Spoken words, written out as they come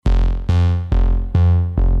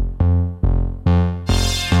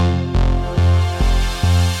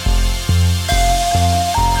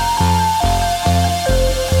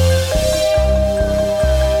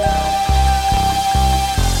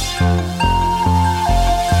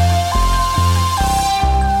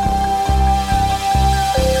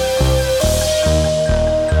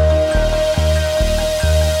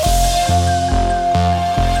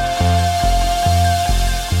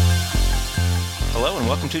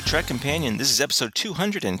to Trek Companion. This is episode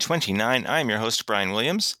 229. I'm your host, Brian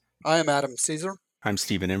Williams. I am Adam Caesar. I'm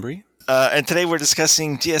Stephen Embry. And today we're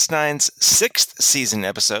discussing DS9's 6th season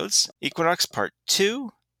episodes, Equinox Part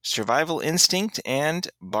 2, Survival Instinct, and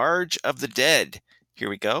Barge of the Dead. Here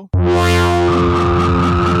we go.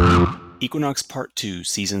 Equinox Part 2,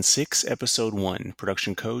 Season 6, Episode 1,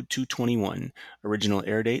 Production Code 221. Original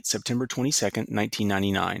air date September 22nd,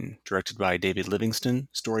 1999. Directed by David Livingston.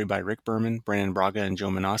 Story by Rick Berman, Brandon Braga, and Joe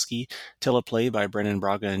Menosky. Teleplay by Brendan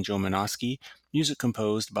Braga and Joe Menosky. Music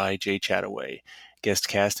composed by Jay Chataway. Guest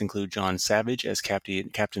cast include John Savage as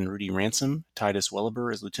Captain Rudy Ransom, Titus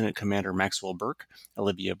Welliver as Lieutenant Commander Maxwell Burke,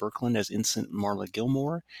 Olivia Birkeland as Ensign Marla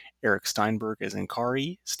Gilmore, Eric Steinberg as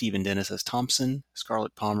Inkari, Stephen Dennis as Thompson,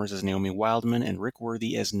 Scarlett Palmers as Naomi Wildman, and Rick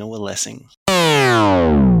Worthy as Noah Lessing.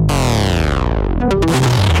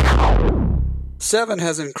 Seven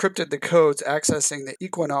has encrypted the codes accessing the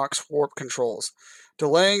Equinox warp controls,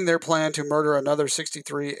 delaying their plan to murder another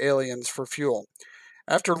 63 aliens for fuel.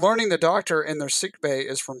 After learning the doctor in their sickbay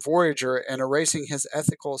is from Voyager and erasing his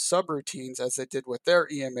ethical subroutines as they did with their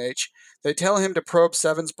EMH, they tell him to probe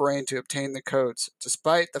Seven's brain to obtain the codes,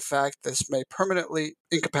 despite the fact this may permanently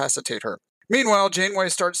incapacitate her. Meanwhile, Janeway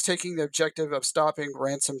starts taking the objective of stopping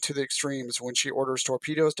Ransom to the extremes when she orders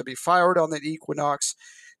torpedoes to be fired on the Equinox,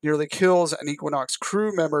 nearly kills an Equinox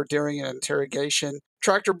crew member during an interrogation,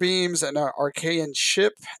 tractor beams an Archaean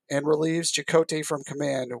ship, and relieves Chakotay from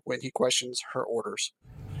command when he questions her orders.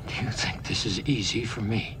 Do you think this is easy for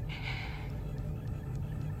me?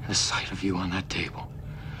 The sight of you on that table.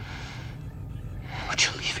 But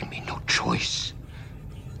you're leaving me no choice.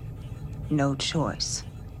 No choice.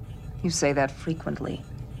 You say that frequently.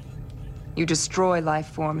 You destroy life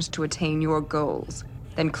forms to attain your goals,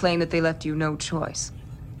 then claim that they left you no choice.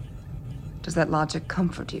 Does that logic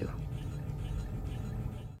comfort you?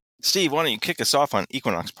 Steve, why don't you kick us off on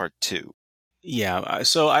Equinox Part 2? Yeah,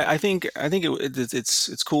 so I think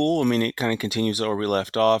it's cool. I mean, it kind of continues where we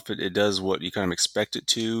left off. It does what you kind of expect it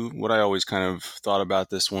to. What I always kind of thought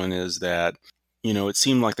about this one is that, you know, it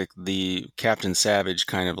seemed like the Captain Savage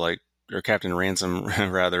kind of like, or Captain Ransom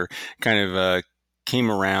rather, kind of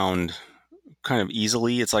came around kind of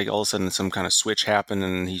easily. It's like all of a sudden some kind of switch happened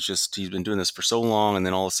and he's been doing this for so long, and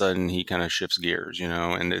then all of a sudden he kind of shifts gears, you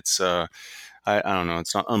know, and it's I don't know,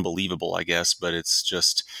 it's not unbelievable, I guess, but it's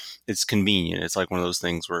convenient. It's like one of those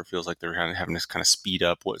things where it feels like they're kind of having to kind of speed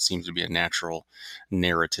up what seems to be a natural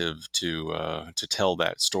narrative to tell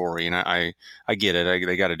that story. And I get it.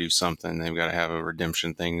 They got to do something. They've got to have a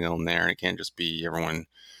redemption thing in there, and it can't just be everyone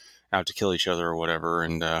out to kill each other or whatever.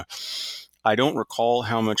 And I don't recall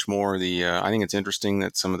how much more I think it's interesting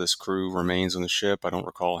that some of this crew remains on the ship. I don't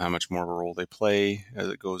recall how much more of a role they play as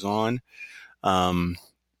it goes on.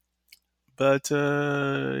 But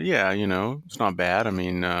yeah, you know, it's not bad. I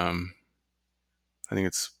mean, I think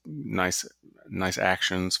it's nice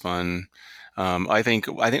actions, fun. I think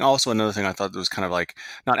also another thing I thought that was kind of like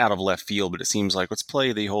not out of left field, but it seems like let's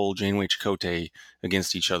play the whole Janeway Chakotay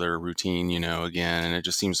against each other routine, you know, again, and it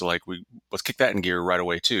just seems like let's kick that in gear right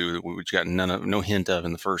away too, which got no hint of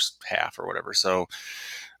in the first half or whatever. So,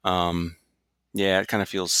 yeah, it kind of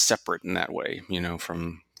feels separate in that way, you know,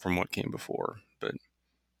 from what came before, but.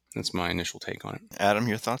 That's my initial take on it. Adam,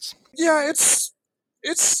 your thoughts? Yeah, it's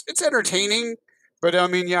entertaining, but I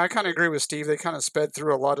mean, yeah, I kind of agree with Steve. They kind of sped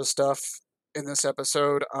through a lot of stuff in this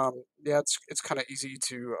episode. Yeah, it's kind of easy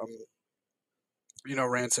to, you know,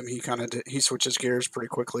 Ransom. He switches gears pretty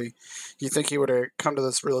quickly. You think he would have come to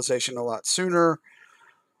this realization a lot sooner.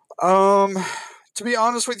 To be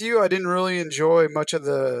honest with you, I didn't really enjoy much of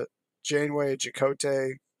the Janeway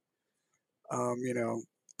Chakotay, you know,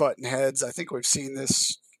 button heads. I think we've seen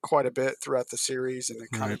this quite a bit throughout the series, and it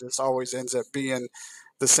kind of just always ends up being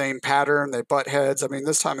the same pattern. They butt heads. I mean,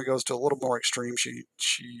 this time it goes to a little more extreme.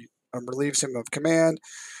 She relieves him of command,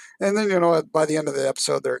 and then, you know, by the end of the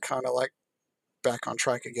episode, they're kind of like back on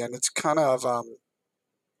track again. It's kind of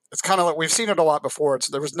like we've seen it a lot before.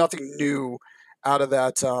 There was nothing new out of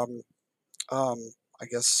that. I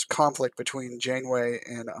guess conflict between Janeway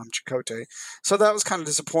and Chakotay, so that was kind of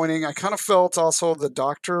disappointing. I kind of felt also the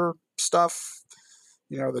Doctor stuff.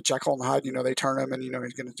 You know, the Jekyll and Hyde, you know, they turn him and, you know,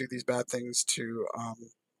 he's going to do these bad things to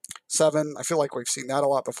Seven. I feel like we've seen that a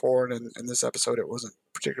lot before, and in this episode it wasn't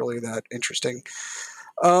particularly that interesting.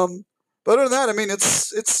 But other than that, I mean,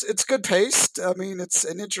 it's good paced. I mean, it's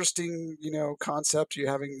an interesting, you know, concept. You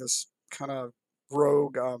having this kind of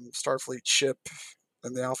rogue Starfleet ship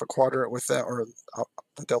in the Alpha Quadrant with that, or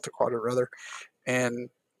the Delta Quadrant rather, and,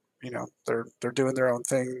 you know, they're doing their own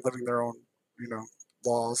thing, living their own, you know,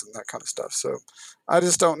 laws and that kind of stuff. So I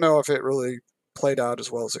just don't know if it really played out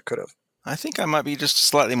as well as it could have. I think I might be just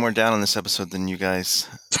slightly more down on this episode than you guys.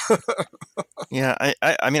 Yeah,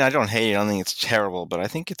 I mean, I don't hate it. I don't think it's terrible, but I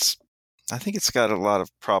think it's got a lot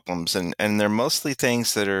of problems, and they're mostly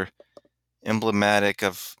things that are emblematic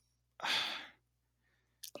of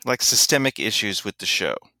like systemic issues with the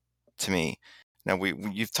show. To me, now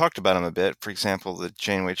you've talked about them a bit. For example, the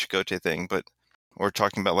Janeway Chakotay thing, but we're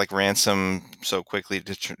talking about like Ransom so quickly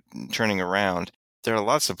turning around. There are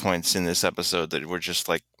lots of points in this episode that were just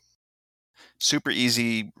like super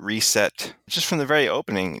easy reset, just from the very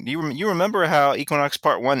opening. You remember how Equinox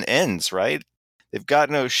Part 1 ends, right? They've got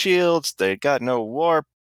no shields, they've got no warp,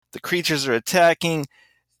 the creatures are attacking,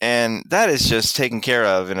 and that is just taken care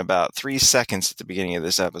of in about 3 seconds at the beginning of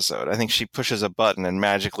this episode. I think she pushes a button and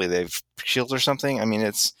magically they've shields or something. I mean,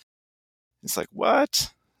 it's like,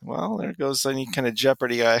 what? Well, there goes any kind of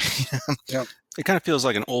Jeopardy guy. Yeah. It kind of feels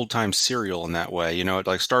like an old-time serial in that way. It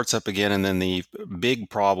like starts up again, and then the big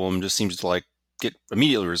problem just seems to like get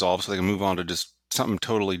immediately resolved, so they can move on to just something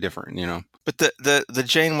totally different. But the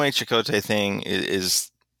Janeway Chakotay thing is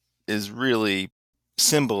really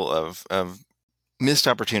symbol of missed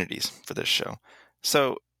opportunities for this show.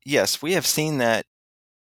 So yes, we have seen that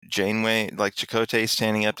Janeway, like Chakotay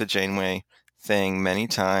standing up to Janeway thing many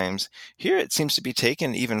times. Here it seems to be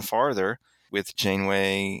taken even farther, with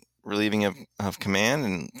Janeway relieving of command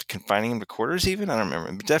and confining him to quarters even. I don't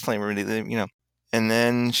remember, but definitely really, and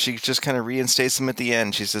then she just kind of reinstates him at the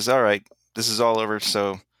end. She says, all right, this is all over,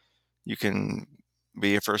 so you can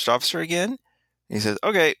be a first officer again. And he says,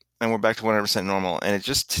 okay, and we're back to 100% normal. And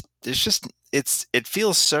it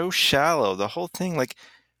feels so shallow, the whole thing. Like,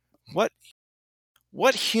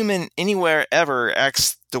 what human anywhere ever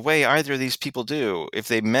acts the way either of these people do if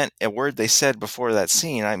they meant a word they said before that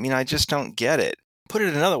scene? I mean, I just don't get it. Put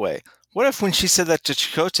it another way. What if when she said that to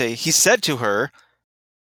Chakotay, he said to her,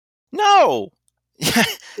 no,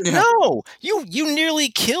 no, you nearly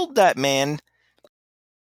killed that man.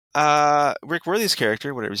 Rick Worthy's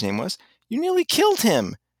character, whatever his name was, you nearly killed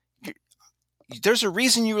him. There's a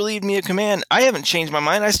reason you relieved me of command. I haven't changed my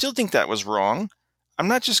mind. I still think that was wrong. I'm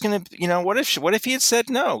not just going to, what if he had said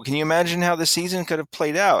no? Can you imagine how the season could have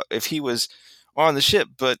played out if he was on the ship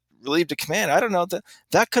but relieved of command? I don't know.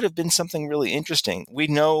 That could have been something really interesting. We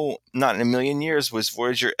know not in a million years was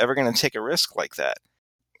Voyager ever going to take a risk like that.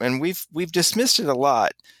 And we've dismissed it a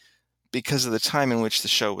lot because of the time in which the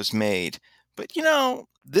show was made. But,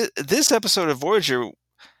 this episode of Voyager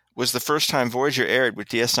was the first time Voyager aired with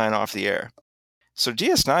DS9 off the air. So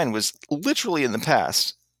DS9 was literally in the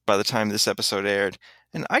past by the time this episode aired.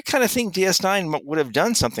 And I kind of think DS9 would have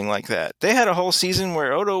done something like that. They had a whole season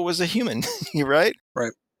where Odo was a human, right?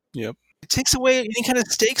 Right. Yep. It takes away any kind of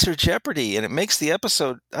stakes or jeopardy, and it makes the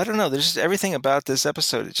episode, I don't know, there's just everything about this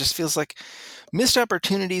episode. It just feels like missed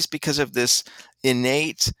opportunities because of this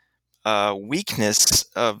innate weakness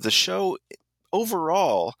of the show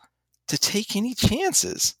overall to take any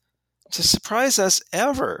chances, to surprise us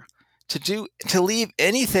ever, to leave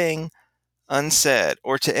anything unsaid,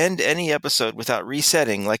 or to end any episode without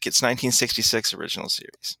resetting like its 1966 original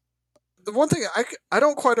series. The one thing I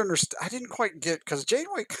don't quite understand, I didn't quite get, because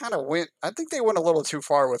Janeway kind of I think they went a little too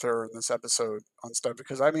far with her in this episode on stuff,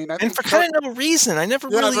 because I mean, and for kind of no reason. I never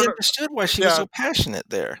really understood why she was so passionate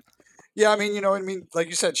there. Yeah, I mean, like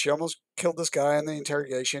you said, she almost killed this guy in the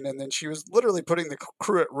interrogation, and then she was literally putting the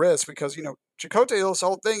crew at risk because, Chakotay's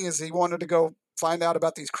whole thing is he wanted to go find out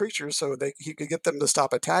about these creatures so he could get them to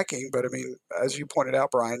stop attacking. But I mean, as you pointed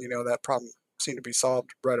out, Brian, that problem seemed to be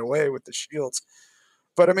solved right away with the shields.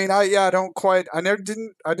 But I mean, I didn't quite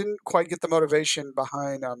get the motivation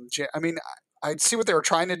behind. I mean, I see what they were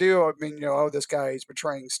trying to do. I mean, this guy is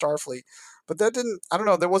betraying Starfleet, but that didn't. I don't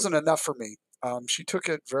know. That wasn't enough for me. She took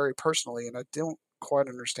it very personally, and I don't quite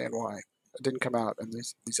understand why it didn't come out in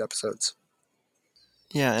these episodes.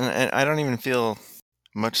 Yeah, and I don't even feel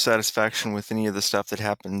much satisfaction with any of the stuff that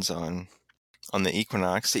happens on the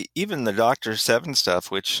Equinox. Even the Doctor 7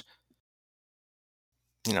 stuff, which,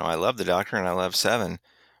 I love the Doctor and I love 7.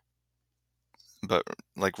 But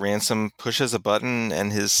like Ransom pushes a button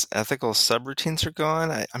and his ethical subroutines are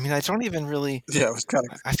gone. I mean, I don't even really. Yeah, it was kind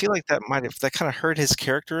of. I feel like that kind of hurt his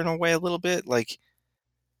character in a way a little bit. Like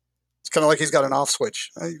it's kind of like he's got an off switch.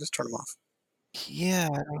 You just turn him off. Yeah,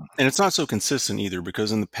 and it's not so consistent either,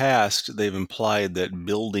 because in the past they've implied that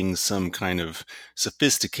building some kind of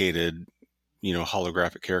sophisticated,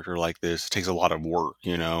 holographic character like this takes a lot of work,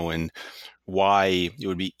 and why it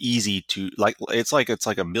would be easy to it's like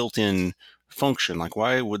a built-in function. Like,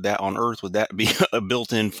 why would that on Earth would that be a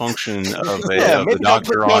built-in function of maybe the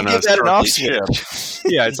doctor don't on give a that an off Starfleet ship?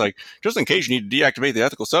 switch. Yeah, it's like, just in case you need to deactivate the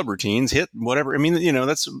ethical subroutines, hit whatever. I mean,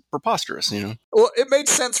 that's preposterous, Well, it made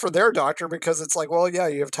sense for their doctor because it's like, well, yeah,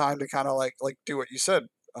 you have time to kind of like do what you said,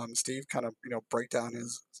 Steve, kind of break down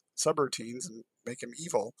his subroutines and make him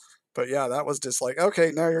evil. But yeah, that was just like,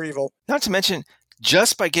 okay, now you're evil. Not to mention,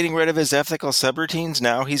 just by getting rid of his ethical subroutines,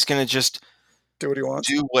 now he's going to just do what he wants.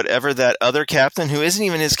 Do whatever that other captain, who isn't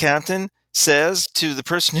even his captain, says to the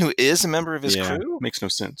person who is a member of his crew. Makes no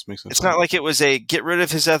sense. It's not like it was a get rid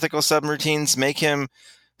of his ethical subroutines, make him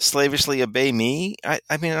slavishly obey me. I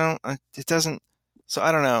mean, it doesn't. So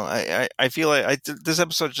I don't know. I feel like this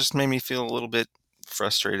episode just made me feel a little bit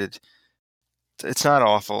frustrated. It's not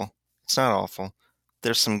awful. It's not awful.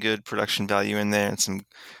 There's some good production value in there, and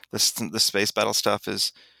the space battle stuff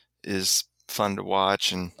is fun to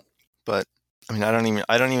watch, but I mean,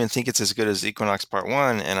 I don't even think it's as good as Equinox Part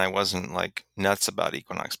 1, and I wasn't like nuts about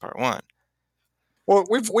Equinox Part 1. Well,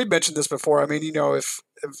 we've mentioned this before. I mean, if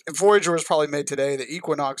Voyager was probably made today, the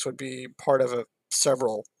Equinox would be part of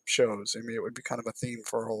several shows. I mean, it would be kind of a theme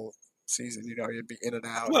for a whole season. You'd be in and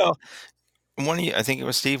out. Well, I think it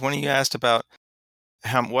was Steve, one of you asked about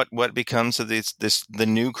what becomes of the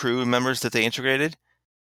new crew members that they integrated.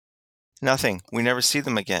 Nothing. We never see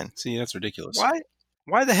them again. See, that's ridiculous.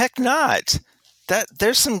 Why the heck not?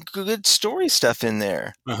 There's some good story stuff in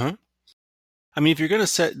there. Uh-huh. I mean, if you're going to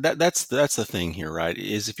set that's the thing here, right?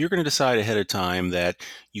 Is if you're going to decide ahead of time that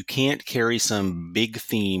you can't carry some big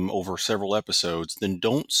theme over several episodes, then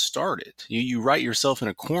don't start it. You write yourself in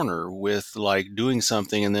a corner with like doing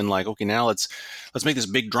something, and then like, okay, now let's make this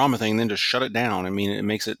big drama thing, and then just shut it down. I mean, it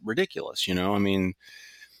makes it ridiculous, I mean,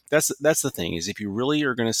 that's the thing, is if you really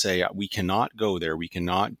are going to say we cannot go there, we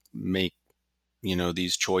cannot make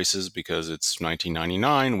these choices because it's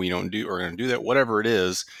 1999, we're going to do that, whatever it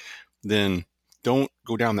is, then don't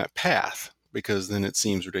go down that path, because then it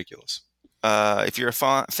seems ridiculous. If you're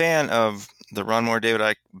a fan of the Ron Moore David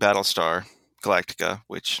Icke Battlestar Galactica,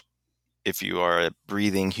 which if you are a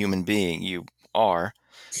breathing human being, you are,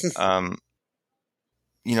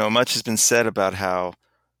 much has been said about how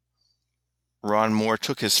Ron Moore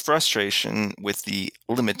took his frustration with the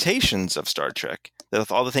limitations of Star Trek,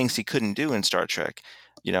 with all the things he couldn't do in Star Trek,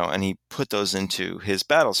 and he put those into his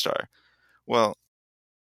Battlestar. Well,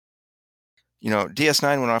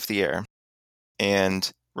 DS9 went off the air,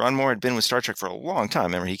 and Ron Moore had been with Star Trek for a long time.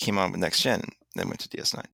 Remember, he came on with Next Gen and then went to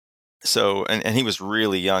DS9. So, and he was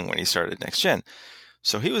really young when he started Next Gen.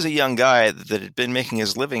 So he was a young guy that had been making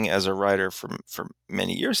his living as a writer for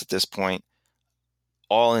many years at this point,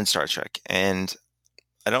 all in Star Trek. And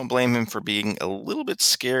I don't blame him for being a little bit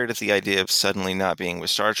scared at the idea of suddenly not being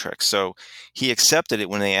with Star Trek. So he accepted it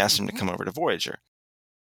when they asked him to come over to Voyager.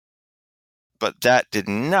 But that did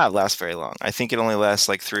not last very long. I think it only lasts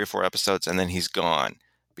like 3 or 4 episodes, and then he's gone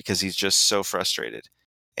because he's just so frustrated.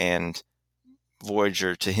 And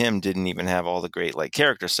Voyager, to him, didn't even have all the great like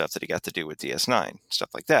character stuff that he got to do with DS9,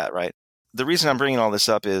 stuff like that, right? The reason I'm bringing all this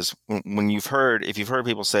up is if you've heard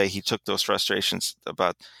people say he took those frustrations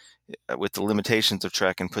about with the limitations of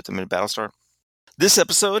Trek and put them in Battlestar. This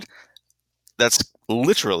episode, that's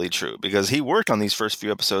literally true, because he worked on these first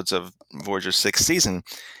few episodes of Voyager's 6th season,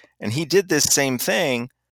 and he did this same thing.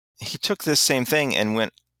 He took this same thing and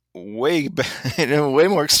went way in a way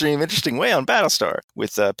more extreme, interesting way on Battlestar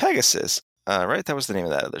with Pegasus. Right? That was the name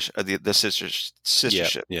of that other the sister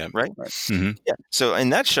ship. Yeah. Right? Mm-hmm. Yeah. So in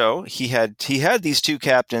that show, he had these 2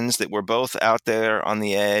 captains that were both out there on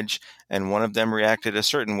the edge, and one of them reacted a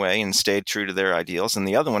certain way and stayed true to their ideals, and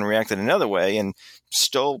the other one reacted another way and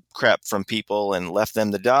stole crap from people and left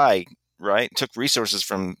them to die, right? Took resources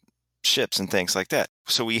from ships and things like that.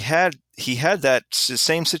 So he had that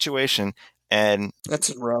same situation. And that's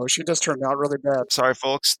in Row. She just turned out really bad. Sorry,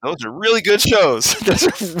 folks. Those are really good shows. Those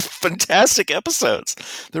are fantastic episodes.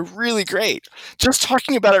 They're really great. Just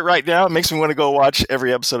talking about it right now, it makes me want to go watch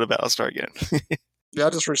every episode of Battlestar again. Yeah, I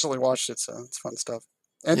just recently watched it, so it's fun stuff.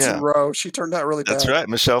 Ensign Rowe, she turned out really bad. That's right.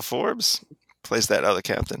 Michelle Forbes plays that other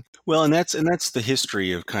captain. Well, and that's the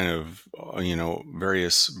history of kind of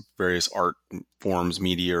various art forms,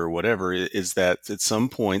 media or whatever, is that at some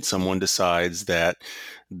point someone decides that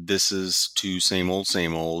this is too same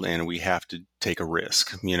old, and we have to take a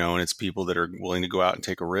risk, and it's people that are willing to go out and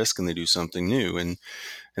take a risk, and they do something new, and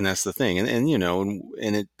that's the thing, and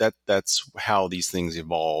that's how these things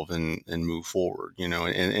evolve and move forward,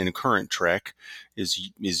 and current Trek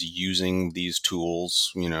is using these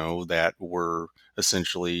tools, that were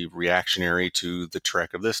essentially reactionary to the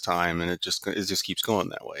Trek of this time, and it just keeps going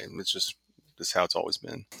that way, and it's This is how it's always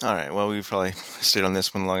been. All right. Well, we've probably stayed on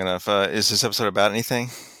this one long enough. Is this episode about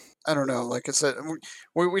anything? I don't know. Like I said,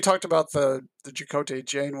 we talked about the Chakotay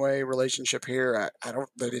Janeway relationship here.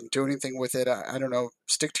 They didn't do anything with it. I don't know.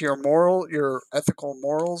 Stick to your ethical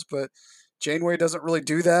morals, but Janeway doesn't really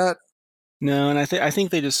do that. No, and I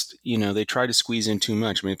think they just, they try to squeeze in too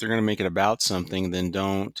much. I mean, if they're going to make it about something, then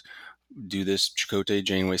don't do this Chakotay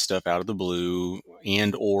Janeway stuff out of the blue,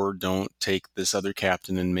 or don't take this other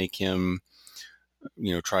captain and make him,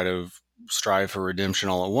 try to strive for redemption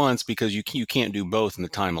all at once, because you can't do both in the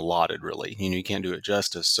time allotted, really. You can't do it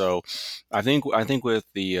justice. So I think with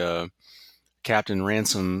the Captain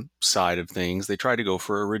Ransom side of things, they tried to go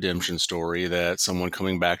for a redemption story, that someone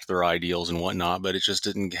coming back to their ideals and whatnot, but it just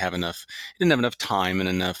didn't have enough time and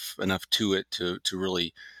enough to it to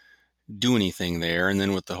really do anything there. And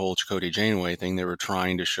then with the whole Chakotay Janeway thing, they were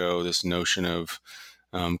trying to show this notion of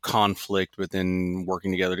conflict, but then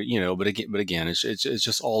working together to, but again, it's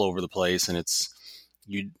just all over the place, and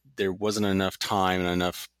there wasn't enough time and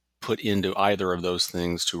enough put into either of those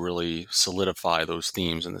things to really solidify those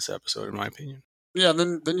themes in this episode, in my opinion. Yeah,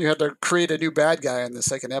 then you had to create a new bad guy in the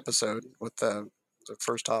second episode with the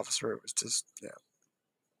first officer. It was just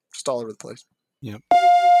all over the place. Yep.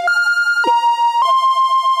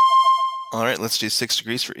 All right, let's do 6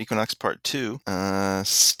 Degrees for Equinox Part 2.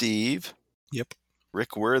 Steve. Yep.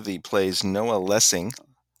 Rick Worthy plays Noah Lessing.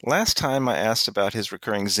 Last time I asked about his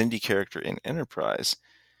recurring Xindi character in Enterprise.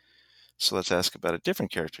 So let's ask about a different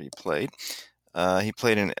character he played. He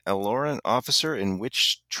played an Eloran officer in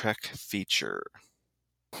which Trek feature?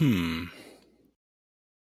 You'd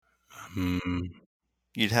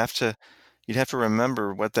have to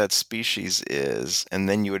remember what that species is, and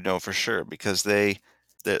then you would know for sure, because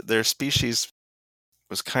their species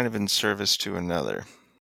was kind of in service to another.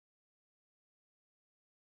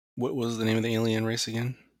 What was the name of the alien race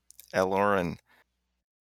again? Eloran.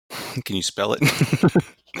 Can you spell it?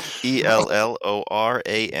 Elloran.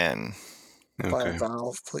 By a Okay.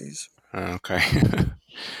 valve, please. Okay.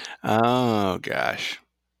 Oh gosh.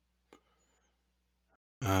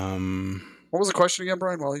 What was the question again,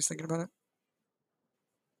 Brian, while he's thinking about it?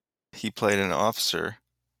 He played an officer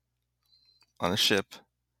on a ship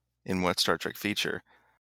in what Star Trek feature?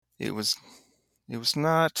 It was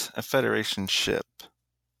not a Federation ship,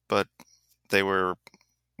 but they were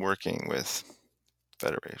working with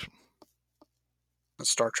Federation. A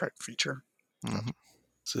Star Trek feature. Mm-hmm.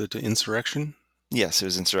 So to Insurrection? Yes, it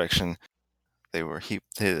was Insurrection. He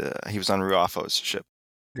was on Ruafo's ship.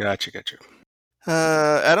 Gotcha.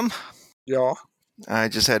 Adam? Yeah. I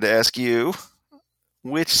just had to ask you,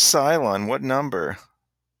 which Cylon, what number,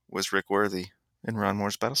 was Rick Worthy in Ron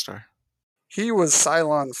Moore's Battlestar? He was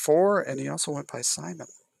Cylon 4, and he also went by Simon.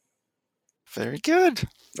 Very good.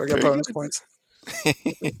 Do I get bonus points?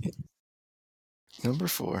 Number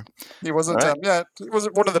 4. He wasn't. Right. He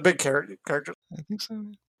wasn't one of the big characters. I think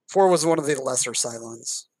so. 4 was one of the lesser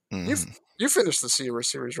Cylons. Mm-hmm. You finished the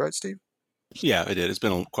series, right, Steve? Yeah, I did. It's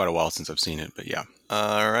been quite a while since I've seen it, but yeah.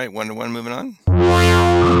 All right, 1-1, moving on.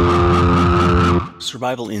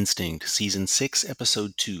 Survival Instinct, Season 6,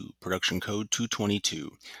 Episode 2, Production Code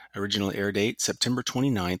 222. Original air date September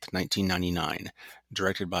 29th, 1999.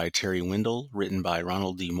 Directed by Terry Wendell, written by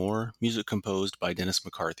Ronald D. Moore, music composed by Dennis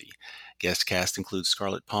McCarthy. Guest cast includes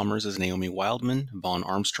Scarlett Palmers as Naomi Wildman, Vaughn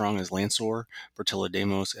Armstrong as Lansor, Bertilla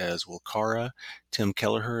Damos as Wilkara, Tim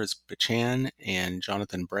Kelleher as Pichan, and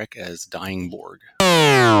Jonathan Breck as Dying Borg.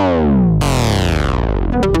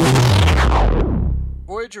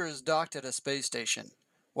 Voyager is docked at a space station.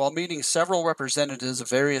 While meeting several representatives of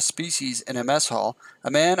various species in a mess hall,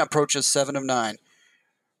 a man approaches Seven of Nine,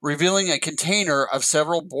 revealing a container of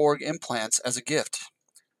several Borg implants as a gift.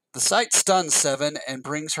 The sight stuns Seven and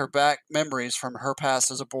brings her back memories from her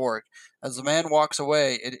past as a Borg. As the man walks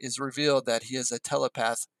away, it is revealed that he is a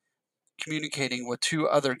telepath communicating with 2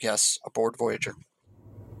 other guests aboard Voyager.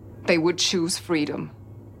 They would choose freedom,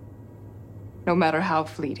 no matter how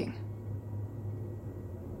fleeting.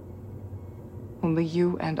 Only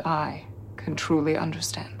you and I can truly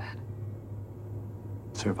understand that.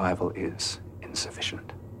 Survival is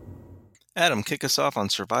insufficient. Adam, kick us off on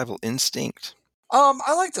Survival Instinct.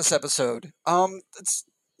 I like this episode. It's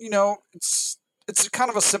it's kind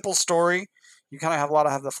of a simple story. You kind of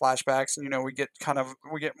have the flashbacks, and we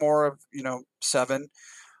get more of Seven.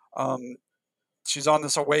 She's on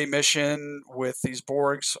this away mission with these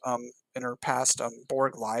Borgs in her past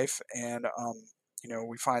Borg life, and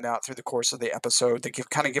we find out through the course of the episode they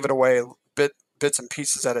give it away bits and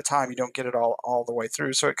pieces at a time. You don't get it all the way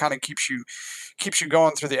through, so it kind of keeps you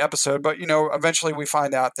going through the episode. But eventually we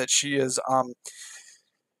find out that she is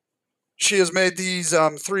she has made these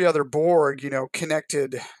 3 other Borg,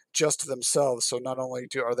 connected just to themselves. So not only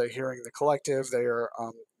are they hearing the collective, they are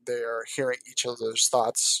hearing each other's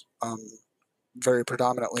thoughts very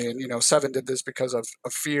predominantly. And Seven did this because of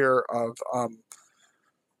fear of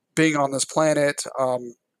being on this planet,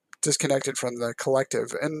 disconnected from the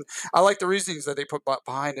collective. And I like the reasonings that they put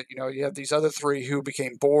behind it. You have these other 3 who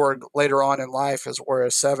became Borg later on in life,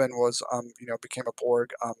 whereas Seven was, became a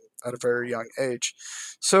Borg at a very young age.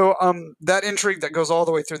 So that intrigue that goes all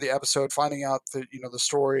the way through the episode, finding out the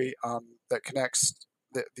story that connects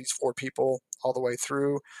these 4 people all the way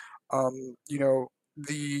through.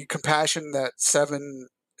 The compassion that Seven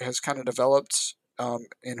has kind of developed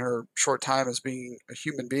in her short time as being a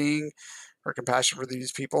human being, her compassion for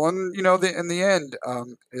these people, and in the end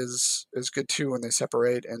is good too when they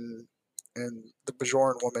separate, and the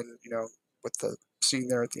Bajoran woman, with the scene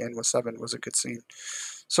there at the end with Seven was a good scene.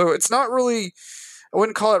 So it's not really, I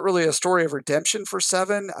wouldn't call it really a story of redemption for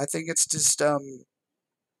Seven. I think it's just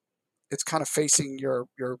it's kind of facing your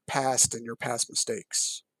past and your past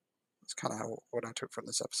mistakes. It's kind of what I took from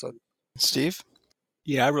this episode. Steve?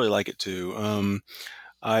 Yeah, I really like it too.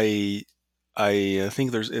 I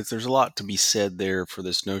think there's a lot to be said there for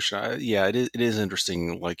this notion. Yeah, it is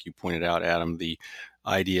interesting, like you pointed out, Adam, the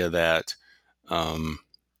idea that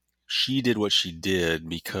she did what she did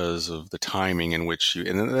because of the timing in which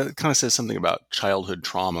and that kind of says something about childhood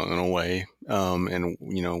trauma in a way, and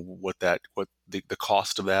what the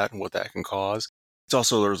cost of that and what that can cause. It's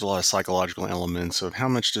also, there's a lot of psychological elements of how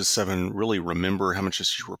much does Seven really remember, how much is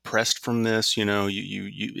she repressed from this.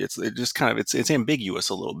 It's ambiguous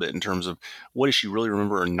a little bit in terms of what does she really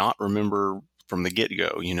remember or not remember from the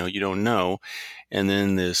get-go. You don't know. And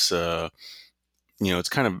then this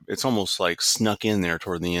it's almost like snuck in there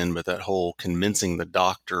toward the end, but that whole convincing the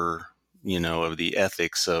doctor, of the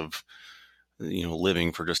ethics of,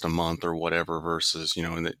 living for just a month or whatever versus,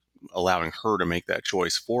 and that allowing her to make that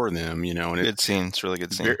choice for them, and good scene. It's a really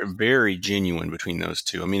good scene. Very, very genuine between those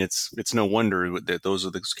two. I mean, it's no wonder that those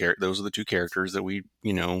are the 2 characters that we,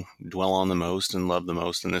 dwell on the most and love the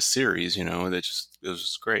most in this series. It was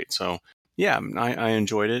just great. So yeah, I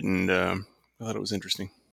enjoyed it, and I thought it was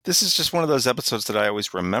interesting. This is just one of those episodes that I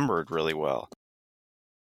always remembered really well.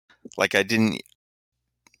 Like maybe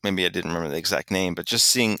I didn't remember the exact name, but just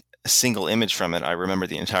seeing a single image from it, I remember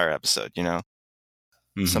the entire episode,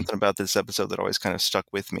 Mm-hmm. Something about this episode that always kind of stuck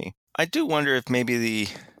with me. I do wonder if maybe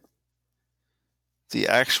the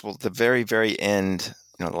very, very end,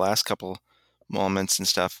 the last couple moments and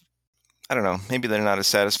stuff, I don't know, maybe they're not as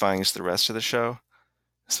satisfying as the rest of the show.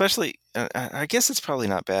 Especially, I guess it's probably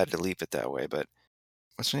not bad to leave it that way, but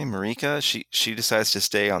what's her name? Marika? She decides to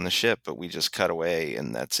stay on the ship, but we just cut away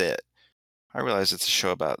and that's it. I realize it's a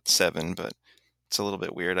show about Seven, but it's a little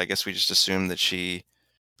bit weird. I guess we just assume that she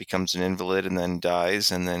becomes an invalid and then dies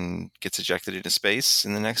and then gets ejected into space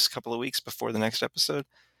in the next couple of weeks before the next episode.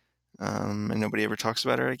 And nobody ever talks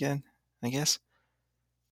about her again, I guess.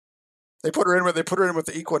 They put her in with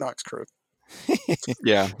the Equinox crew.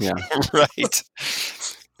 Yeah. Right.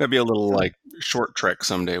 That'd be a little like short trek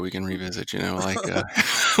someday we can revisit,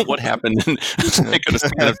 what happened in like in a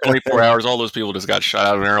span of 24 hours, all those people just got shot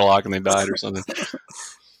out of an airlock and they died or something.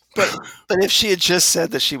 But if she had just said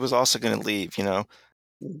that she was also going to leave,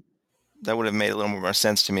 that would have made a little more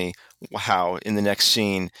sense to me. How in the next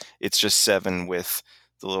scene it's just Seven with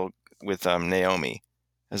Naomi,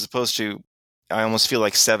 as opposed to, I almost feel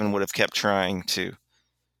like Seven would have kept trying to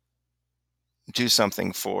do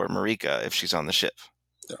something for Marika if she's on the ship.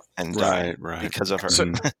 Yeah. And right because of her.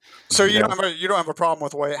 So you don't have a problem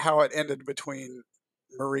with how it ended between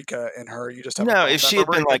Marika and her. You just have no. If she had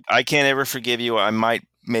been like, I can't ever forgive you, I might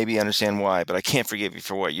maybe understand why, but I can't forgive you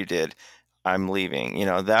for what you did. I'm leaving.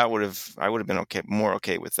 I would have been more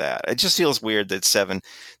okay with that. It just feels weird that Seven,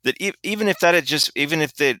 that even if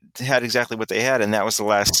they had exactly what they had and that was the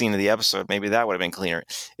last scene of the episode, maybe that would have been cleaner.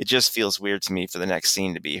 It just feels weird to me for the next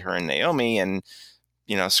scene to be her and Naomi and,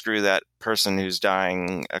 screw that person who's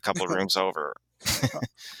dying a couple of rooms over.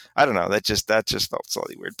 I don't know. That just felt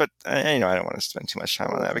slightly weird, but I don't want to spend too much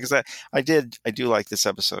time on that because I do like this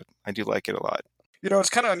episode. I do like it a lot. It's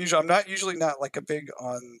kind of unusual. I'm usually not like a big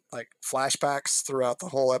on like flashbacks throughout the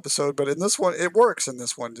whole episode, but in this one, it works. In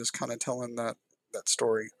this one, just kind of telling that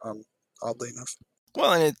story, oddly enough.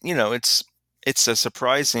 Well, and it's a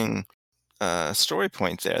surprising story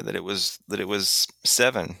point there that it was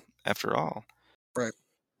Seven after all. Right.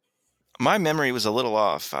 My memory was a little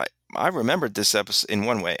off. I remembered this episode in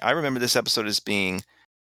one way. I remember this episode as being,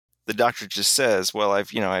 the doctor just says, well, I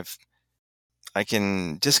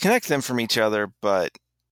can disconnect them from each other, but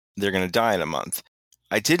they're going to die in a month.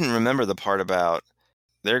 I didn't remember the part about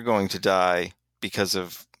they're going to die because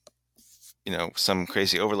of, some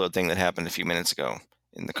crazy overload thing that happened a few minutes ago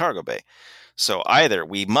in the cargo bay. So either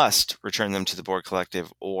we must return them to the Borg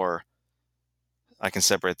Collective, or I can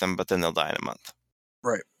separate them, but then they'll die in a month.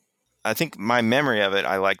 Right. I think my memory of it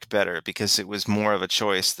I liked better because it was more of a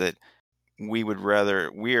choice that we would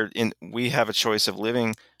rather, we have a choice of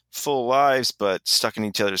living full lives but stuck in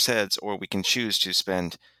each other's heads, or we can choose to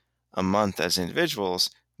spend a month as individuals.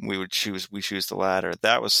 We choose the latter.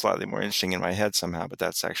 That was slightly more interesting in my head somehow, but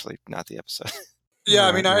that's actually not the episode. Yeah,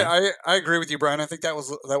 I mean, Right. I agree with you, Brian. I think that would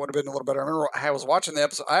have been a little better. I remember I was watching the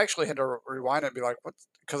episode. I actually had to rewind it and be like, "What?"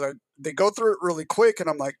 Because they go through it really quick, and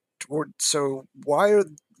I'm like, "So why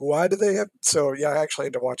do they have?" So yeah, I actually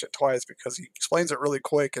had to watch it twice because he explains it really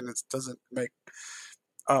quick, and it doesn't make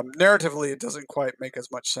narratively it doesn't quite make as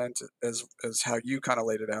much sense as how you kind of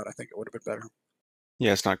laid it out. I think it would have been better.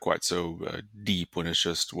 Yeah, it's not quite so deep when it's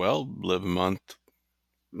just, well, live a month,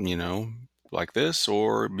 like this,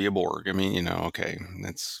 or be a Borg. I mean, okay,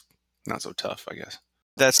 that's not so tough, I guess.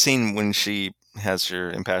 That scene when she has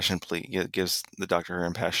her impassioned plea, gives the Doctor her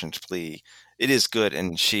impassioned plea, it is good,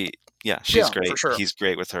 and she's Yeah, great. for sure. He's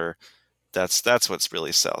great with her. That's what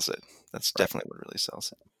really sells it. That's Right. definitely what really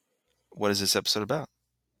sells it. What is this episode about?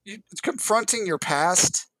 It's confronting your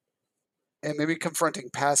past, and maybe confronting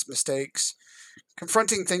past mistakes,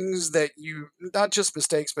 confronting things that you, not just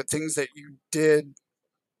mistakes, but things that you did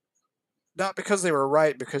not because they were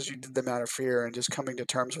right, because you did them out of fear, and just coming to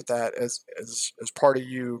terms with that as part of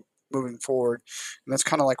you moving forward. And that's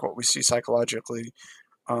kind of like what we see psychologically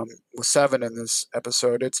with Seven in this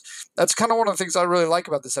episode. That's kind of one of the things I really like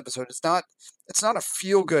about this episode. It's not a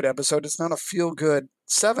feel good episode. It's not a feel good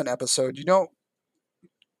Seven episode.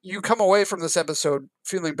 You come away from this episode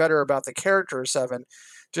feeling better about the character of Seven,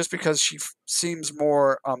 just because she seems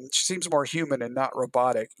more human and not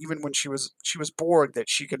robotic. Even when she was bored, that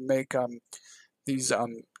she could make these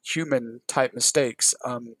human type mistakes,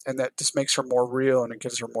 and that just makes her more real, and it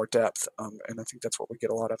gives her more depth. And I think that's what we get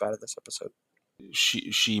a lot of out of this episode.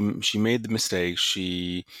 She made the mistake.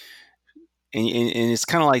 And it's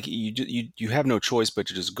kind of like you have no choice but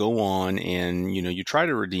to just go on, and you try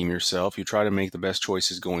to redeem yourself, you try to make the best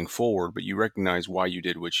choices going forward, but you recognize why you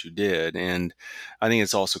did what you did. And I think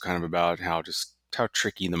it's also kind of about how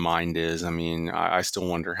tricky the mind is. I mean, I still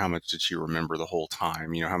wonder, how much did she remember the whole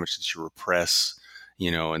time? How much did she repress?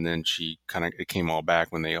 And then it came all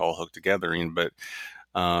back when they all hooked together. But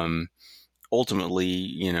um,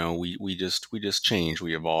 ultimately, we just change,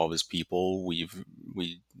 we evolve as people. We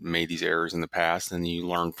made these errors in the past, and you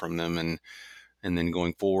learn from them, and then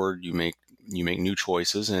going forward, you make new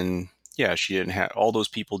choices. And yeah, she didn't have, all those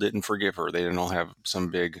people didn't forgive her. They didn't all have some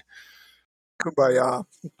big Kumbaya.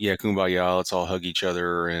 kumbaya, let's all hug each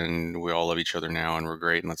other and we all love each other now and we're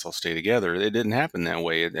great and let's all stay together. It didn't happen that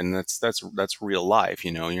way. And that's real life.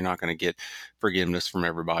 You're not going to get forgiveness from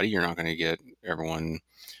everybody. You're not going to get everyone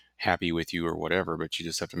happy with you or whatever, but you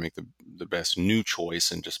just have to make the best new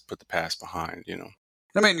choice and just put the past behind.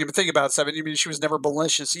 I mean, you think about Seven. I mean, she was never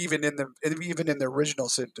malicious, even in the original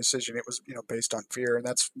decision. It was based on fear, and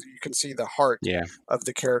that's, you can see the heart Yeah. of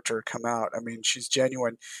the character come out. I mean, she's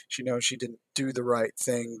genuine. She knows she didn't do the right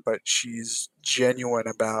thing, but she's genuine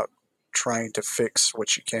about trying to fix what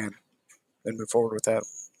she can and move forward with that.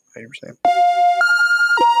 I understand.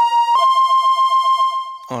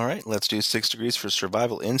 All right, let's do 6 degrees for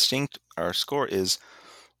survival instinct. Our score is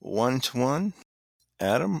 1-1.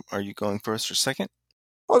 Adam, are you going first or second?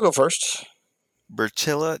 I'll go first.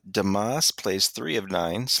 Bertilla Damas plays 3 of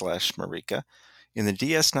 9 / Marika. In the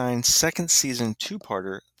DS9 second season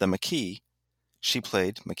two-parter, The Maquis, she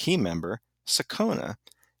played Maquis member Sakona,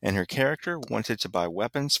 and her character wanted to buy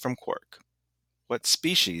weapons from Quark. What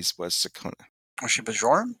species was Sakona? Was she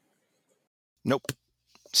Bajoran? Nope.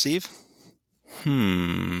 Steve?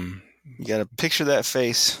 You gotta picture that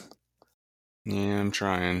face. Yeah, I'm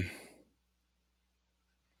trying.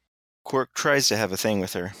 Quark tries to have a thing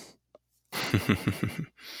with her. I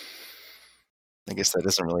guess that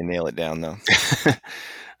doesn't really nail it down, though.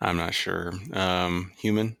 I'm not sure.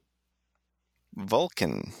 Human?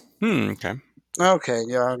 Vulcan. Okay. Okay,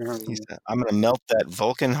 yeah. He said, I'm going to melt that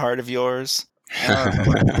Vulcan heart of yours.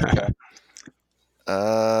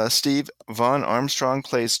 Steve, Vaughn Armstrong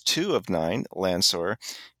plays 2 of 9, Lansor.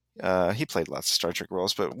 He played lots of Star Trek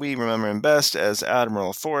roles, but we remember him best as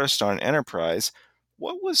Admiral Forrest on Enterprise.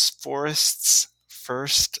 What was Forrest's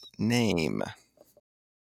first name?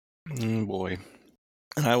 Oh, boy.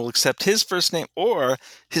 And I will accept his first name or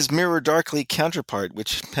his Mirror Darkly counterpart,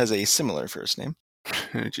 which has a similar first name.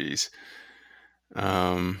 Jeez.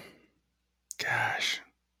 Gosh.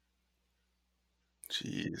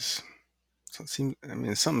 Jeez. So it seems, I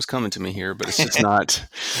mean, something's coming to me here, but it's just not.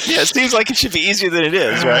 Yeah, it seems like it should be easier than it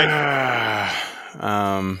is, right?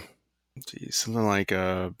 Geez, something like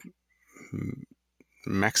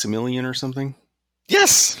Maximilian or something.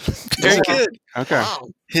 Yes, very Yeah. good. Okay. Wow.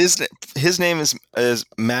 His name is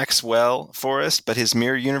Maxwell Forrest, but his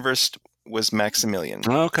mirror universe was Maximilian.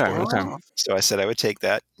 Okay. Forrest. Okay. Wow. So I said I would take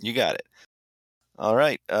that. You got it. All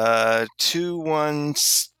right. 2-1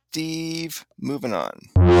 Steve. Moving on.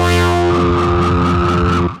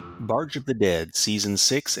 Barge of the Dead, Season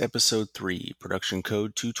 6, Episode 3, Production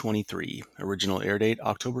Code 223. Original air date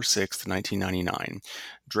October 6th, 1999.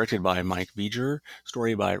 Directed by Mike Beeger.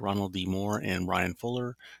 Story by Ronald D. Moore and Brian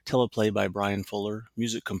Fuller. Teleplay by Brian Fuller.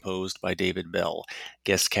 Music composed by David Bell.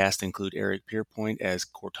 Guest cast include Eric Pierpoint as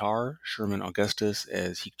Cortar, Sherman Augustus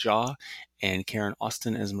as Hikja, and Karen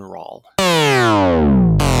Austin as Miral.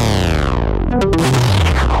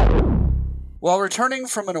 While returning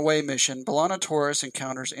from an away mission, B'Elanna Torres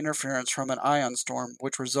encounters interference from an ion storm,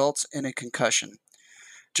 which results in a concussion.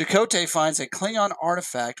 Chakotay finds a Klingon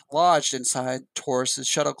artifact lodged inside Torres'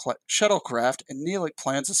 shuttlecraft, and Neelix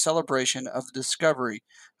plans a celebration of the discovery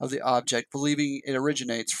of the object, believing it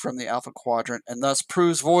originates from the Alpha Quadrant, and thus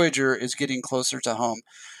proves Voyager is getting closer to home.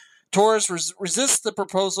 Torres resists the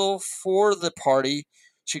proposal for the party.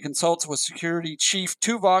 She consults with Security Chief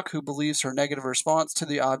Tuvok, who believes her negative response to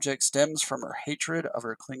the object stems from her hatred of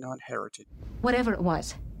her Klingon heritage. Whatever it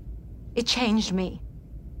was, it changed me.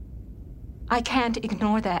 I can't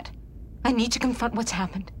ignore that. I need to confront what's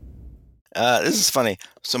happened. This is funny.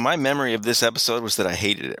 So my memory of this episode was that I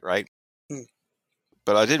hated it, right? Hmm.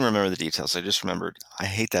 But I didn't remember the details. I just remembered I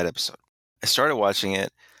hate that episode. I started watching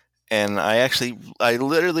it, and I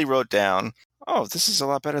literally wrote down, oh, this is a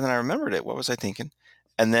lot better than I remembered it. What was I thinking?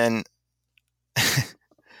 And then,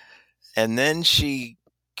 and then she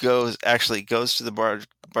goes to the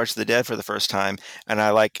barge of the dead for the first time, and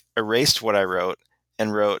I erased what I wrote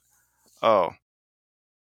and wrote, oh,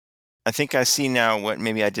 I think I see now what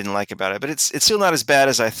maybe I didn't like about it, but it's still not as bad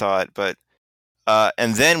as I thought. But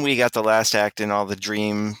and then we got the last act and all the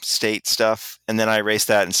dream state stuff, and then I erased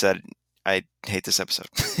that and said I hate this episode.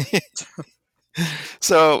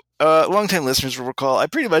 So longtime listeners will recall I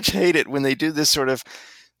pretty much hate it when they do this sort of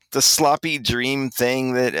the sloppy dream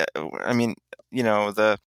thing that I mean, you know,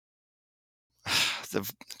 the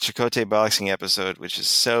Chakotay boxing episode, which is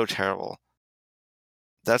so terrible.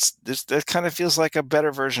 That kind of feels like a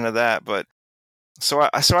better version of that, but so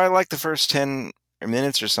I like the first 10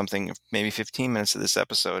 minutes or something, maybe 15 minutes of this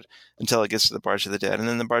episode until it gets to the Barge of the Dead, and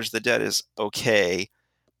then the Barge of the Dead is okay,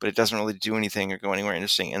 but it doesn't really do anything or go anywhere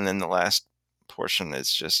interesting, and then the last portion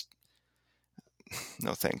is just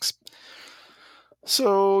no thanks.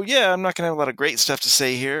 So yeah, I'm not gonna have a lot of great stuff to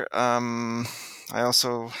say here. I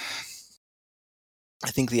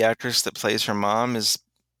think the actress that plays her mom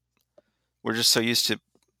we're just so used to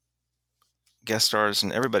guest stars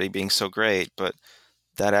and everybody being so great, but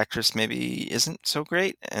that actress maybe isn't so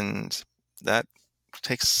great, and that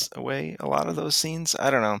takes away a lot of those scenes.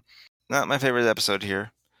 I don't know. Not my favorite episode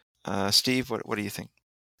here. Steve, what do you think?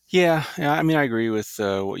 Yeah, I mean, I agree with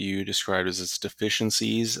what you described as its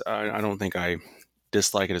deficiencies. I don't think I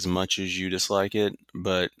dislike it as much as you dislike it,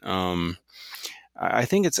 but I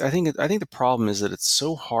think the problem is that it's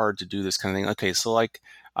so hard to do this kind of thing. Okay, so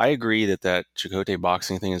I agree that Chakotay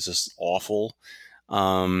boxing thing is just awful.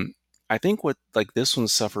 I think what this one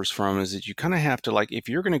suffers from is that you kind of have to if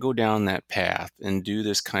you're going to go down that path and do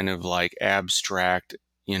this kind of abstract,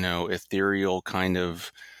 ethereal kind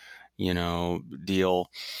of, deal,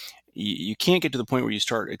 you can't get to the point where you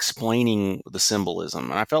start explaining the symbolism.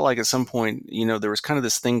 And I felt like at some point, there was kind of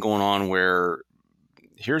this thing going on where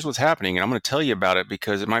here's what's happening, and I'm going to tell you about it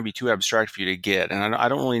because it might be too abstract for you to get. And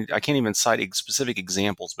I can't even cite specific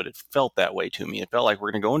examples, but it felt that way to me. It felt like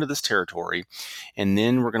we're going to go into this territory, and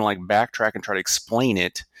then we're going to backtrack and try to explain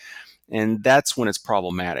it. And that's when it's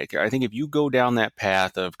problematic. I think if you go down that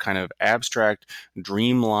path of kind of abstract,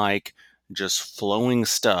 dreamlike, just flowing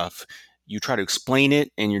stuff, you try to explain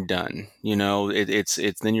it and you're done. It's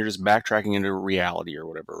then you're just backtracking into reality or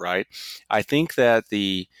whatever, right? I think that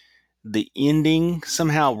the ending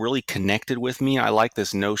somehow really connected with me. I like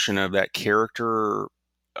this notion of that character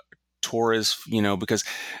Torres, because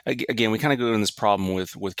again, we kind of go in this problem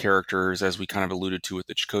with characters, as we kind of alluded to with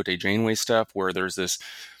the Chakotay Janeway stuff, where there's this,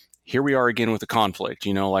 here we are again with the conflict,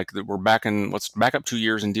 we're back let's back up 2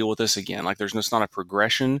 years and deal with this again. There's just not a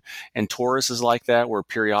progression. And Torres is like that, where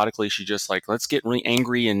periodically she just let's get really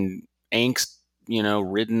angry and angst,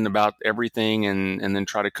 ridden about everything, and then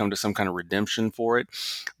try to come to some kind of redemption for it.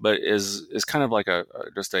 But is kind of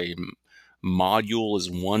just a module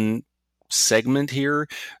is one segment here,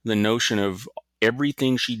 the notion of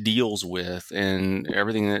everything she deals with and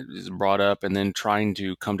everything that is brought up, and then trying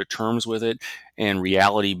to come to terms with it, and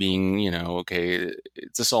reality being, okay,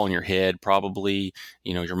 it's just all in your head, probably,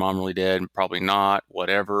 is your mom really dead? Probably not,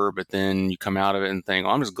 whatever. But then you come out of it and think, oh,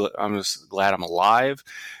 I'm just glad I'm alive.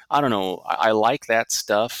 I don't know. I like that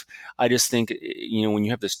stuff. I just think, when you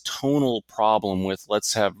have this tonal problem with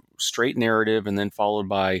let's have straight narrative and then followed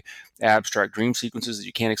by abstract dream sequences that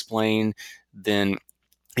you can't explain, then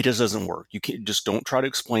it just doesn't work. You can't, just don't try to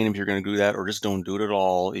explain if you're going to do that, or just don't do it at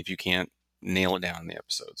all if you can't nail it down in the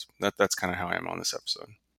episodes. That's kind of how I am on this episode.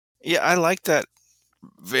 Yeah, I like that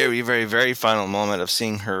very, very, very final moment of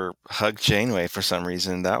seeing her hug Janeway for some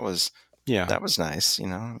reason. That was nice.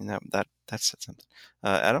 That said something.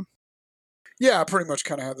 Adam? Yeah, I pretty much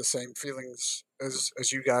kind of have the same feelings as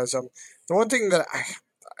you guys. The one thing that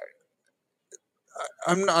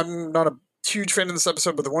I'm not a huge fan of this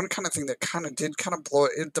episode, but the one kind of thing that kind of did kind of blow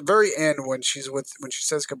it at the very end when she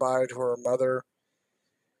says goodbye to her mother,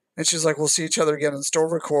 and she's like, "We'll see each other again in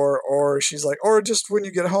Sto-Vo-Kor," or she's like, "Or just when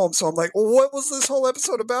you get home." So I'm like, "Well, what was this whole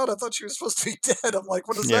episode about? I thought she was supposed to be dead." I'm like,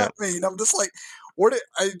 "What does that mean?" I'm just like, "What?"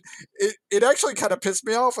 It actually kind of pissed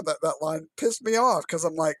me off when that line pissed me off, because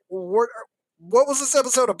I'm like, what was this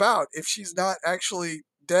episode about if she's not actually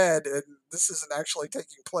dead and this isn't actually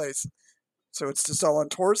taking place? So it's just all on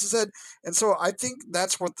Torres' head. And so I think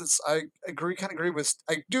that's what I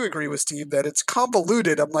do agree with Steve that it's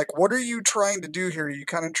convoluted. I'm like, what are you trying to do here? Are you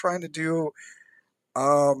kind of trying to do,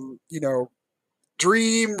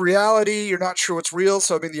 dream, reality? You're not sure what's real.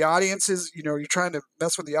 So, I mean, the audience is, you're trying to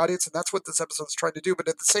mess with the audience, and that's what this episode is trying to do. But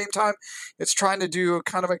at the same time, it's trying to do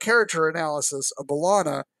kind of a character analysis of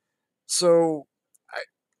B'Elanna. So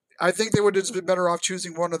I think they would have just been better off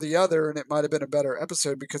choosing one or the other, and it might have been a better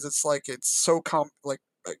episode, because it's like it's so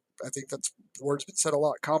I think that's the word's been said a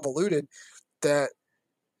lot, convoluted, that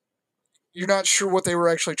you're not sure what they were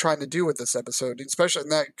actually trying to do with this episode, especially in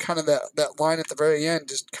that kind of that line at the very end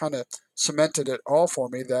just kind of cemented it all for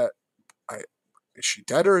me. That is she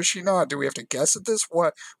dead or is she not? Do we have to guess at this?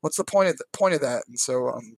 What's the point of that? And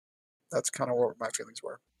so that's kind of what my feelings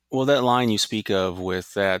were. Well, that line you speak of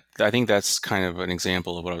with that, I think that's kind of an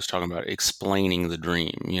example of what I was talking about, explaining the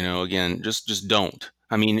dream. Again, just don't.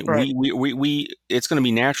 I mean, right. we it's going to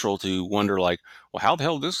be natural to wonder, like, well, how the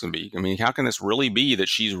hell this can be? I mean, how can this really be that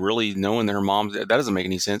she's really knowing that her mom's dead? That doesn't make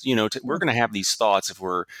any sense. We're going to have these thoughts if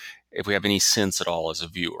we have any sense at all as a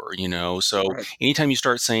viewer. So right. Anytime you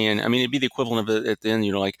start saying, I mean, it'd be the equivalent of it at the end.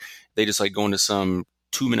 Like they just like go into some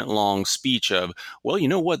 2-minute long speech of, well, you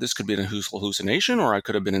know what, this could be an hallucination, or I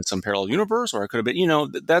could have been in some parallel universe, or I could have been,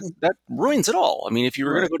 that ruins it all. I mean, if you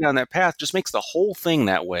were going to go down that path, just makes the whole thing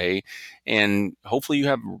that way. And hopefully you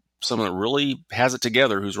have someone that really has it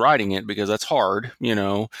together who's writing it, because that's hard,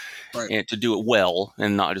 and to do it well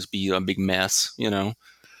and not just be a big mess,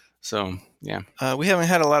 So, yeah. We haven't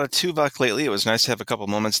had a lot of Tuvok lately. It was nice to have a couple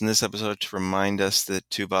moments in this episode to remind us that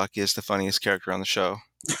Tuvok is the funniest character on the show.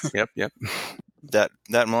 Yep.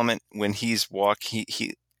 That moment when she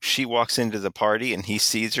walks into the party and he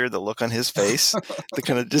sees her, the look on his face, the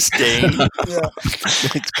kind of disdain.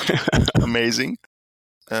 Amazing.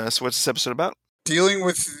 So what's this episode about? Dealing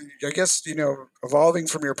with, I guess, evolving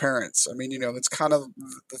from your parents. I mean, it's kind of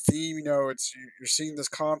the theme, you're seeing this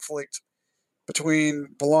conflict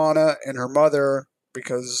between B'Elanna and her mother,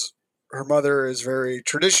 because her mother is very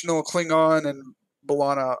traditional Klingon, and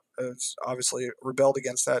B'Elanna has obviously rebelled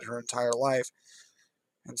against that her entire life.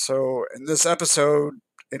 And so in this episode,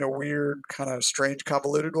 in a weird, kind of strange,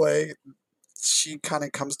 convoluted way, she kind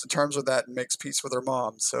of comes to terms with that and makes peace with her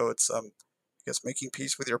mom. So it's, I guess, making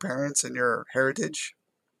peace with your parents and your heritage.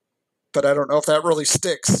 But I don't know if that really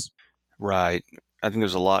sticks. Right. I think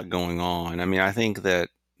there's a lot going on. I mean, I think that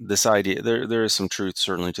this idea, there is some truth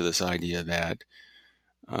certainly to this idea that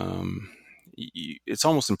it's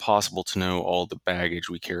almost impossible to know all the baggage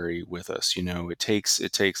we carry with us. It takes,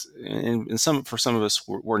 and for some of us,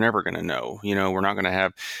 we're never going to know. We're not going to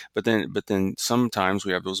have. But then sometimes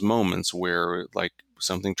we have those moments where, like,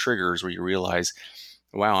 something triggers where you realize,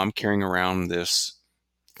 wow, I'm carrying around this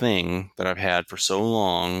thing that I've had for so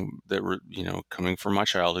long, that coming from my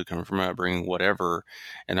childhood, coming from my upbringing, whatever,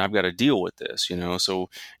 and I've got to deal with this. So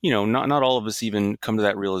not all of us even come to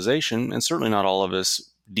that realization, and certainly not all of us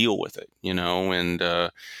deal with it.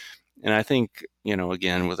 And I think,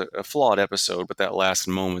 again, with a flawed episode, but that last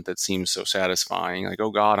moment that seems so satisfying, like,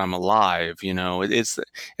 oh God, I'm alive. It's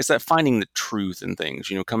that finding the truth in things.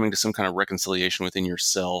 Coming to some kind of reconciliation within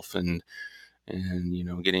yourself, and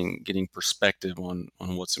getting perspective on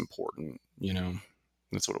what's important.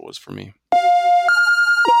 That's what it was for me.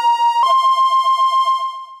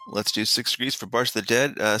 Let's do 6 degrees for Barge of the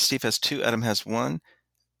Dead. Steve has 2, Adam has 1.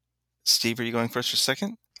 Steve, are you going first or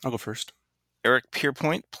second? I'll go first. Eric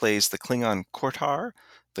Pierpoint plays the Klingon Kortar,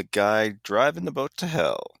 the guy driving the boat to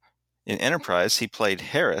hell. In Enterprise, he played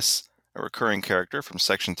Harris, a recurring character from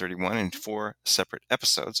Section 31 in 4 separate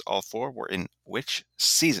episodes. All 4 were in which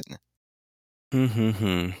season?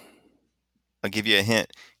 Mm-hmm. I'll give you a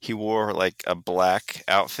hint. He wore like a black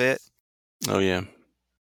outfit. Oh, yeah.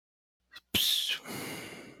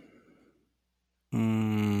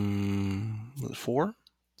 4?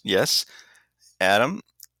 Yes. Adam.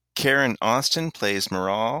 Karen Austin plays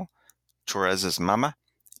Maral, Torres's mama.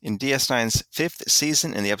 In DS9's 5th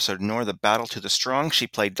season, in the episode Nor the Battle to the Strong, she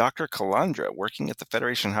played Dr. Calandra, working at the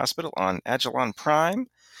Federation Hospital on Agilon Prime.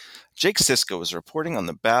 Jake Sisko is reporting on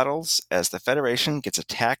the battles as the Federation gets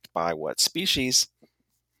attacked by what species?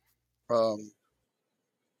 Kazon,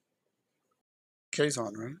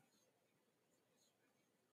 right?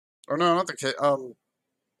 Or no, not the K. Oh,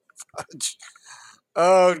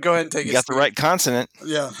 go ahead and take it. You got the right consonant.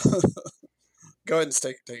 Yeah. Go ahead and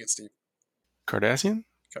take it, Steve. Cardassian?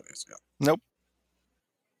 Yeah. Nope.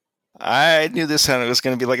 I knew this one was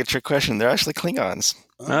going to be like a trick question. They're actually Klingons.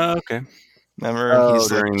 Oh, okay. Remember, it's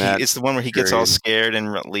the one where he gets all scared and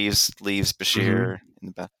leaves Bashir in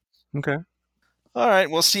the back. Okay. All right.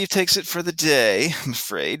 Well, Steve takes it for the day, I'm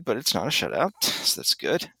afraid, but it's not a shutout, so that's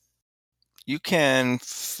good. You can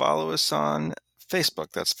follow us on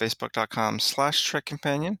Facebook. That's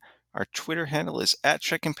facebook.com/TrekCompanion. Our Twitter handle is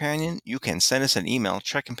 @TrekCompanion. You can send us an email,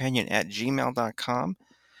 trekcompanion@gmail.com.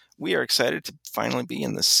 We are excited to finally be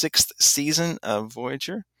in the 6th season of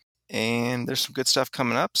Voyager, and there's some good stuff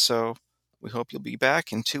coming up, so we hope you'll be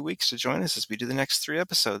back in 2 weeks to join us as we do the next 3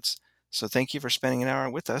 episodes. So thank you for spending an hour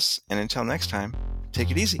with us, and until next time,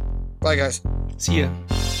 take it easy. Bye, guys. See ya.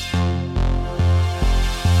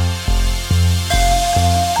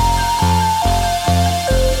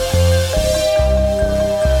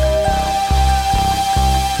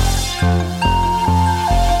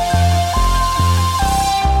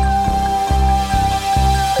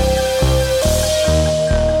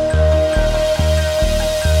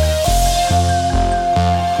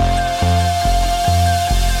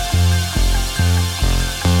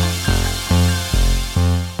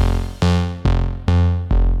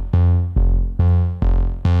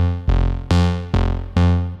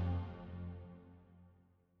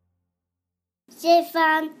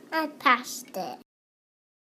 Stefan, I passed it.